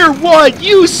 Player 1,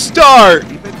 you start.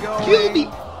 You'll be.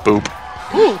 Boop.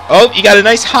 Oh, you got a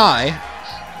nice high.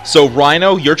 So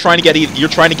Rhino, you're trying to get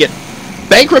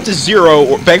bankrupt is 0,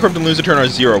 or bankrupt and lose a turn are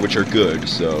 0, which are good.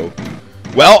 So,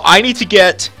 well, I need to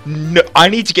get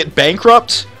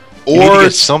bankrupt, You need to or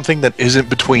get something that isn't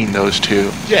between those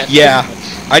two. yeah,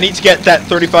 I need to get that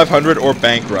 3,500 or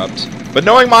bankrupt. But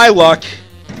knowing my luck,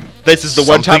 this is the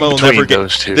one time I will Something never between get.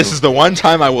 those two. This is the one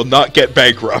time I will not get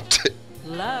bankrupt.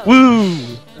 Low. Woo!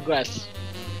 Congrats.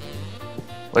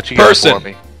 What you got Person. for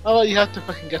me? Oh, you have to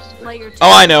fucking guess. Player 2.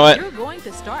 Oh, I know it. You're going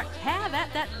to start. Have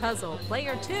at that puzzle.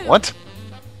 Player 2. What?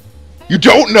 You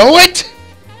don't know it?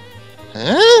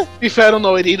 Huh? To be fair, I don't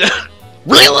know it either.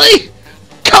 Really?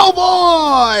 Come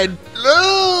on!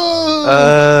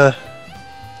 No!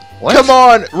 What? Come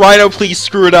on, Rhino, please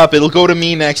screw it up. It'll go to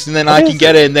me next, and then I can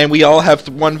get it, and then we all have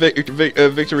one victory in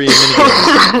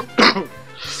minigames.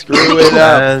 Screw it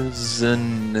up. As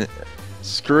an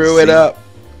Screw it up.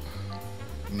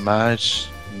 maj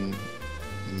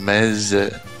mez.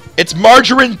 It's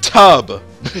Margarine Tub.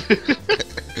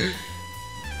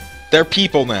 They're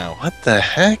people now. What the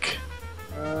heck?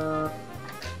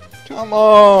 Come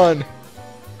on.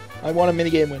 I want a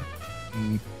minigame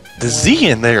win. The Z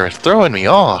in there is throwing me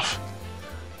off.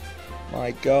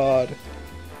 My god.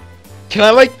 Can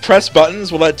I, like, press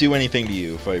buttons? Will that do anything to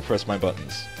you if I press my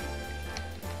buttons?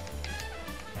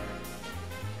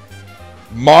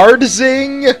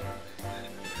 Mardzing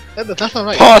That's not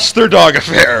right. Poster Dog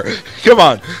Affair. Come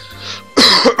on.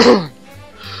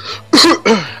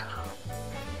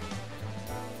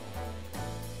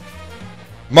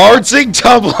 Mardzing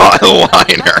Tub Liner.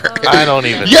 I don't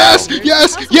even Yes, know.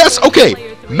 yes,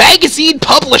 okay. Magazine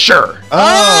publisher.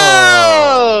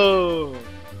 Oh!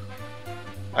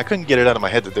 I couldn't get it out of my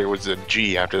head that there was a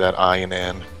G after that I and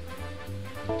N.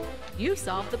 You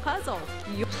solved the puzzle.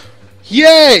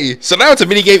 Yay! So now it's a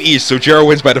minigame East, so Jero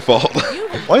wins by default.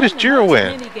 Why does Jiro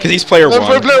win? Because he's player one.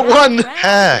 Player 1!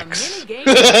 Hacks.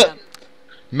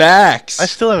 Max. I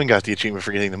still haven't got the achievement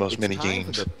for getting the most mini Time for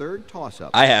games. the third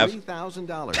toss-up. I have.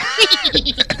 $3,000.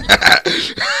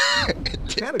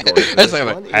 That's Category for this like,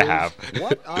 one I is, have.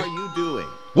 What are you doing?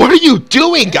 What are you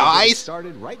doing, And guys?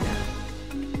 Started right now.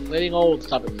 Letting old,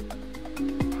 stop it.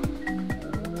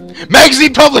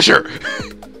 Magazine publisher.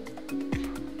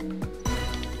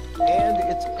 And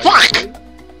it's Fuck!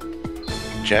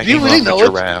 Jackie Do you really off know the it?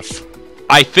 giraffe.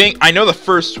 I think I know the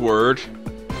first word.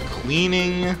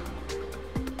 Cleaning.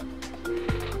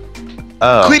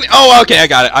 Oh. Clean. Oh, okay, I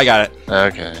got it.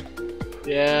 Okay.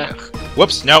 Yeah.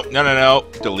 Whoops. No.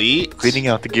 Delete. Cleaning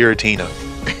out the guillotine.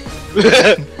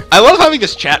 I love having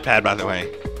this chat pad, by the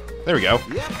way. There we go.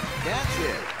 Yep, that's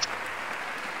it.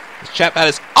 This chat pad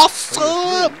is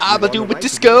awesome. I'ma do a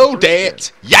disco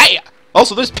dance. Yeah.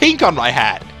 Also, there's pink on my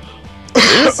hat.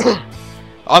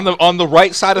 on the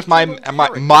right side of my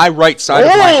right side of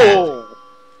my hat. Oh!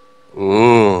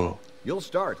 Ooh. You'll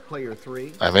start, player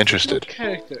 3. I'm interested.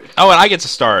 Character. Oh, and I get to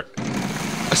start.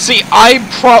 See, I'm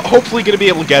hopefully going to be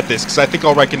able to get this, because I think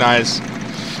I'll recognize...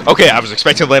 Okay, I was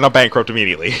expecting to land on bankrupt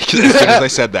immediately, as soon as I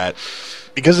said that.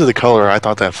 Because of the color, I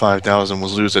thought that 5,000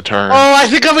 was lose a turn. Oh, I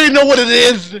think I already know what it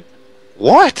is!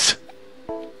 What?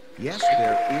 Yes,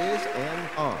 there is an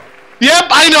R. Yep,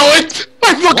 I know it!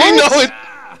 I fucking What? know it!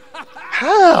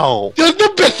 How? Just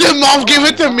the piss him off, give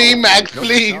it to me, Max, No,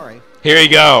 please! sorry. Here you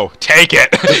go. Take it.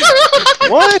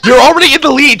 What? You're already in the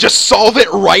lead. Just solve it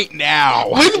right now.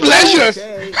 With pleasure!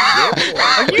 Okay, go for it,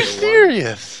 Are you player 1.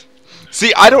 serious?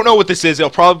 See, I don't know what this is.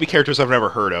 It'll probably be characters I've never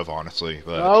heard of, honestly.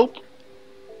 But Nope.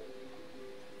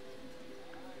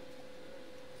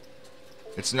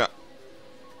 it's not...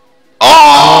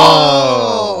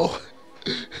 Oh!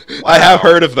 I have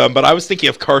heard of them, but I was thinking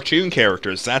of cartoon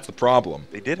characters. That's the problem.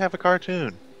 They did have a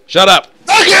cartoon. Shut up.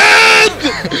 Again!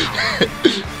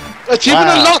 Achievement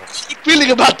Wow. unlocked! Keep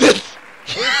feeling about this!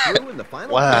 We're through in the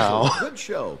final Wow. puzzle. Good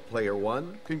show, player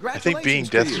 1. I Congratulations think being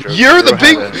to you. Deathstroke. You're the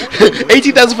Jiro big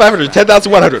 18,500,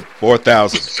 10,100,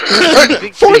 4,000.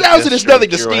 4,000 is nothing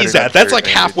to Jiro sneeze had at. That's like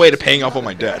advantage. halfway to paying off all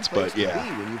my debts, Place but to yeah. be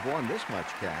when you've won this much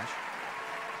cash.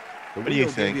 What do you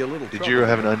think? Did Jiro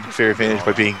have an unfair advantage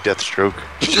by being Deathstroke?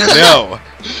 No.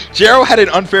 Jero had an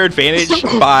unfair advantage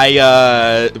by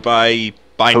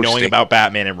knowing Hosting. about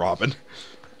Batman and Robin.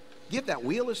 Give that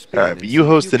wheel a spin. Alright, but you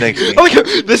host the next game. Oh, look,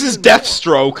 this is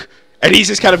Deathstroke, and he's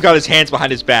just kind of got his hands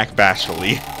behind his back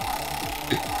bashfully.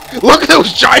 Look at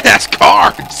those giant ass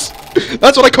cards!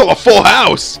 That's what I call a full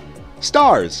house!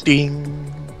 Stars. Ding.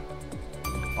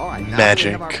 All right, now Magic.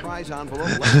 we have our prize envelope.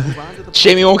 Let's move on to the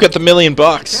Shame you won't get the $1 million,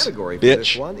 category for this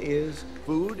bitch. one is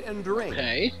food and drink.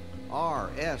 Okay.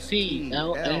 R-S-E-L-N-E.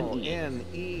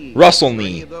 Russell Any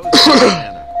knee. of those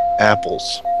banner.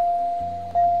 Apples.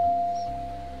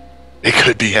 It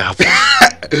could be apples.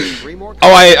 3 more.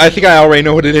 Oh, I think I already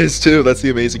know what it is, too. That's the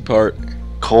amazing part.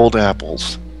 Cold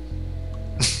apples.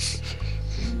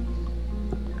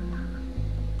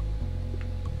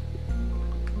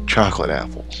 Chocolate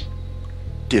apples.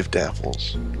 Dipped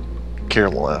apples.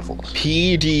 Caramel apples.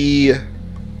 PD...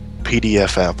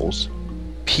 PDF apples.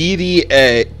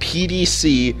 PDC...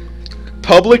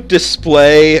 Public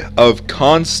display of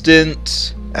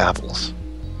constant... Apples.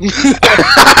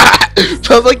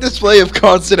 Public display of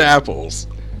constant apples.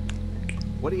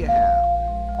 What do you have?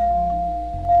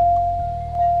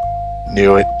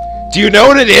 Knew it. Do you know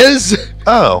what it is?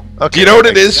 Oh, okay. Do you know what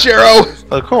it is, Shero?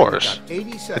 Of course. Got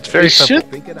 80 seconds. It's very It simple.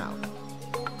 should- Think it out.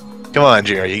 Come on,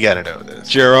 Jerry, you gotta know this.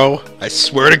 Jero, I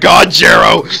swear to God,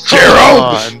 Jero! Come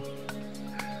Jero!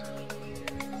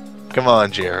 on. Come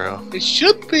on, Jero. It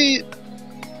should be.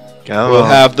 Come We'll on.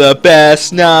 have the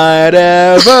best night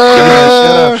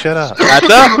ever! Shut up. At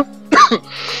the...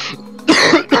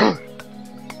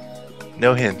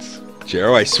 No hints.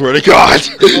 Jero, I swear to God!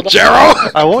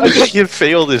 Jero! I wanted to give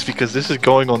fail this because this is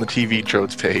going on the TV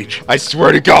Trodes page. I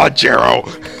swear to God, Jero!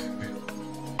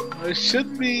 It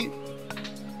should be.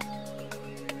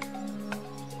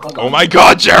 Hold Oh on. my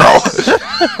God, Jero!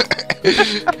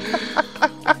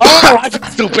 Oh, I've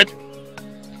been stupid.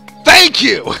 Thank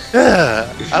you!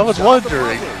 Yeah, I was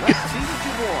wondering. Let's see what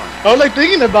you won. I was like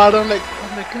thinking about it. I'm like,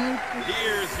 oh my god.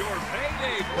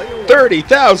 Player one.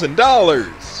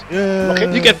 $30,000!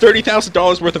 Yeah. You get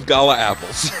 $30,000 worth of gala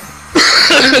apples.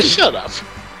 Shut up.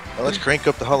 Well, let's crank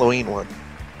up the Halloween one.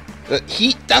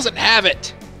 He doesn't have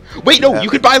it. Wait, no, you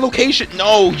could buy location.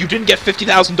 No, you didn't get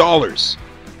 $50,000.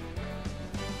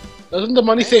 Doesn't the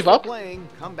money Thanks save for up? playing.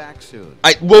 Come back soon.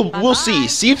 We'll Bye-bye. see.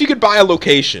 See if you could buy a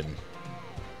location.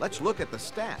 Let's look at the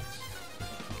stats.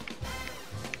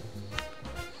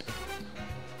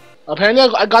 Apparently,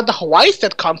 I got the Hawaii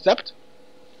set concept.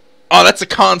 Oh, that's a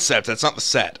concept. That's not the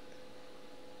set.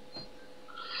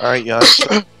 Alright, Yash.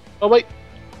 Oh wait.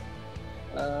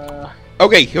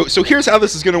 Okay, so here's how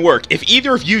this is going to work. If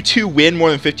either of you two win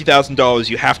more than $50,000,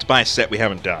 you have to buy a set we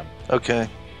haven't done. Okay.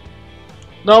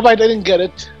 No, but I didn't get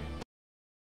it.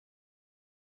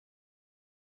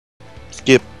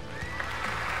 Skip.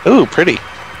 Ooh, pretty.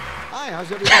 Hi,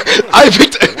 how's everybody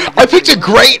doing? I picked a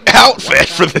great outfit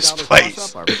for this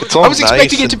place. It's all I was nice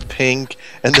expecting it and to- pink,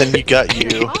 and then you got you.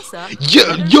 Toss-up.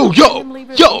 Yo, Randomly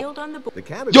revealed on the board. The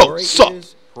category sup?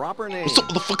 is proper name. What's up,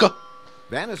 motherfucker?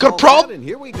 Van is Got a all prob? set, and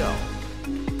here we go.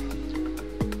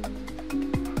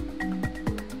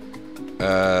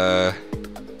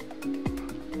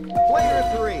 Player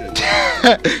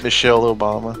 3. Michelle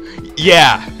Obama.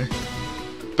 Yeah.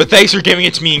 But thanks for giving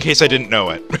it to me in case I didn't know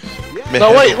it. Yeah,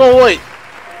 No, wait.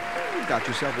 you got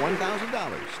yourself $1,000.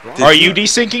 Strong Are you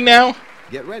start. desyncing now?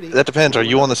 Get ready. That depends. Are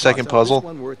you on the second Toss up puzzle? this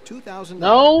one worth $2,000.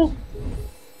 No.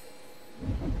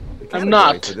 The I'm category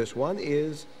not. For this one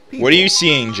is people. What are you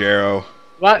seeing, Jero?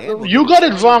 Right, you got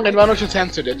it wrong, and Ronald just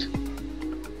answered it.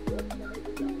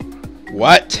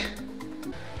 What?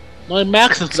 No,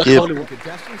 Max is the Skip. only one.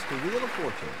 Contestants to Wheel of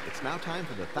Fortune. It's now time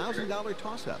for the $1,000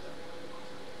 toss-up.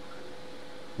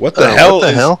 What the hell What the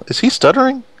is... hell? Is he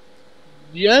stuttering?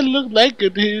 Yeah, it looked like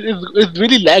it. It's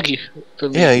really laggy for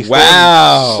me. Yeah, he's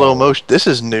Wow. going slow motion. This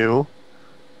is new.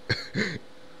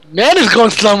 Man is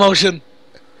going slow motion.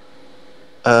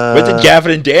 When did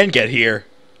Gavin and Dan get here?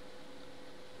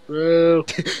 Uh,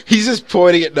 He's just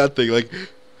pointing at nothing, like...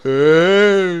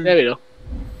 there we go.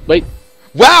 Wait.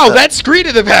 Wow, that screen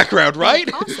in the background, right?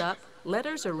 Toss-up.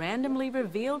 Letters are randomly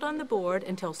revealed on the board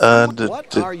until Uh, someone...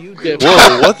 What are you doing?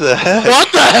 Whoa, what the heck?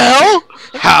 What the hell?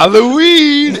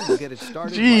 Halloween! We'll get it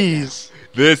started right Jeez.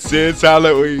 This is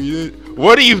Halloween.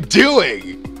 What are you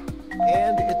doing? now.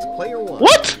 And it's player 1.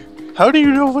 What? How do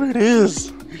you know what it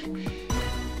is?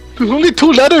 There's only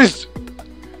 2 letters.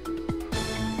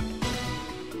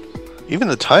 Even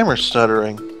the timer's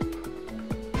stuttering.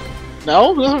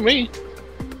 No, not for me.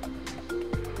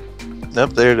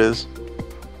 Nope, there it is.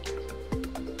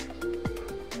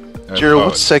 Jiro,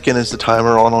 what second is the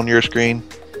timer on your screen?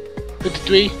 52.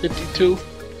 53, 52,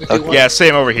 51. Yeah,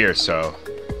 same over here. So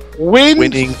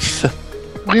Winning.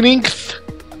 Winnings.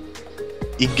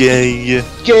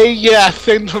 Igay. Gay, yeah,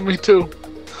 same for me too.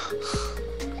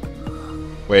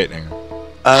 wait, hang on.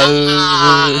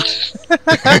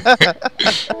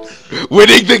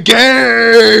 Winning the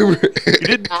game. You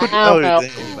didn't put Ow, ow.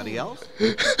 Anybody else?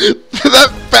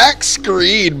 That back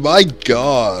screen, my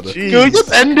god. Can we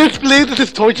just end this, please? This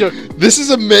is torture. This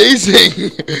is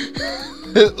amazing.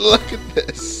 Look at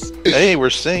this. Hey, we're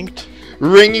synced.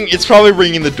 Ringing, it's probably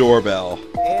ringing the doorbell.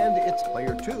 And it's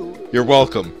player 2. You're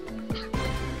welcome.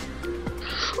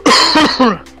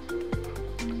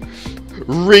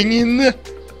 Ringing.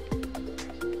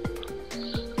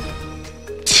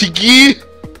 Tiki.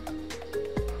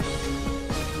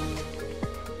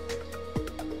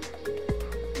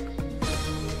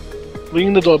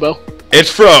 Ringing the doorbell. It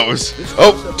froze.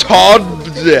 Oh, Todd.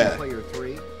 Player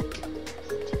 3.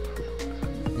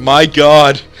 My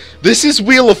god. This is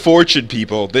Wheel of Fortune,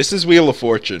 people. This is Wheel of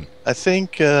Fortune. I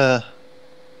think I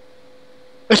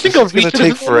think it's I'll gonna reach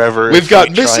take forever. We've if got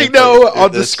we try Missing and play No through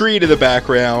on the this. screen in the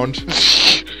background.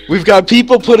 We've got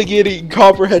people putting in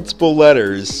incomprehensible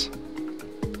letters.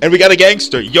 And we got a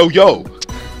gangster. Yo, yo.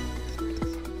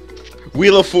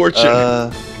 Wheel of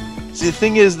Fortune. See, the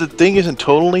thing is, the thing isn't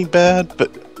totally bad,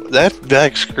 but that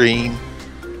back screen.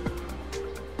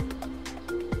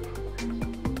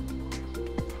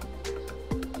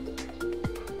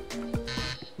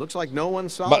 Looks like no one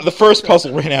saw The first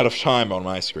puzzle ran out of time on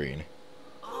my screen.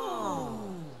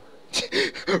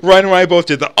 Ryan and I both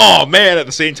did the "oh man" at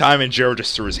the same time, and Joe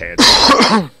just threw his hands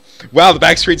up. Wow, the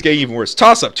back screen's getting even worse.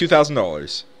 Toss up,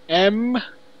 $2,000. M.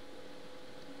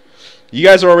 You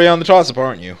guys are already on the toss up,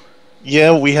 aren't you?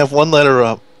 Yeah, we have one letter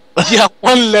up. Yeah,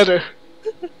 one letter.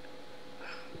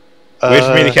 Wait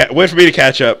for me to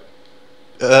catch up.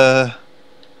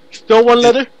 Still one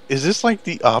letter? Is this like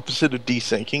the opposite of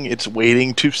desyncing? It's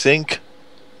waiting to sync.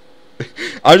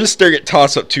 I'm just staring at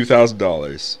toss up,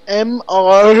 $2,000.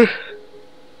 M-R...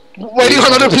 Waiting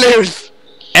on other players.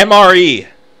 MRE.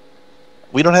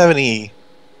 We don't have any.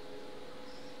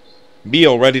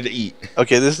 Meal ready to eat.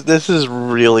 Okay, this is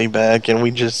really bad. Can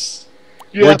we just?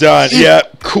 We're done. Yeah,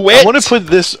 quit. I want to put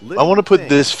this. I want to put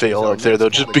this fail up there though,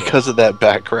 just because of that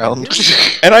background.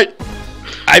 And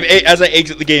as I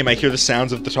exit the game, I hear the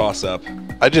sounds of the toss up.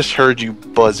 I just heard you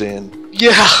buzz in.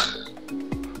 Yeah.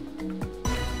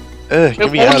 Get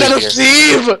me Won't out let of us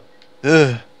here. leave.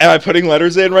 Ugh, Am I putting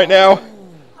letters in right now?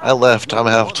 I left. I'm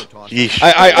out. Yeesh.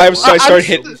 I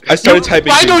started typing.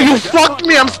 Why don't you fucked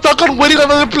me? I'm stuck on waiting on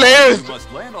other players.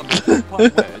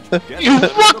 You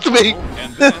fucked me.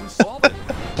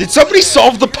 Did somebody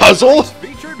solve the puzzle?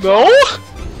 No?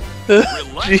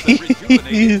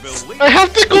 Jeez. I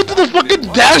have to go to the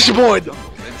fucking dashboard.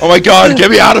 Oh my god, get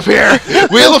me out of here!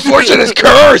 Wheel of Fortune is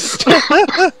cursed!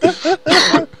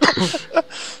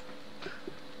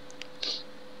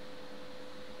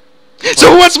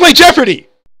 So who wants to play Jeopardy?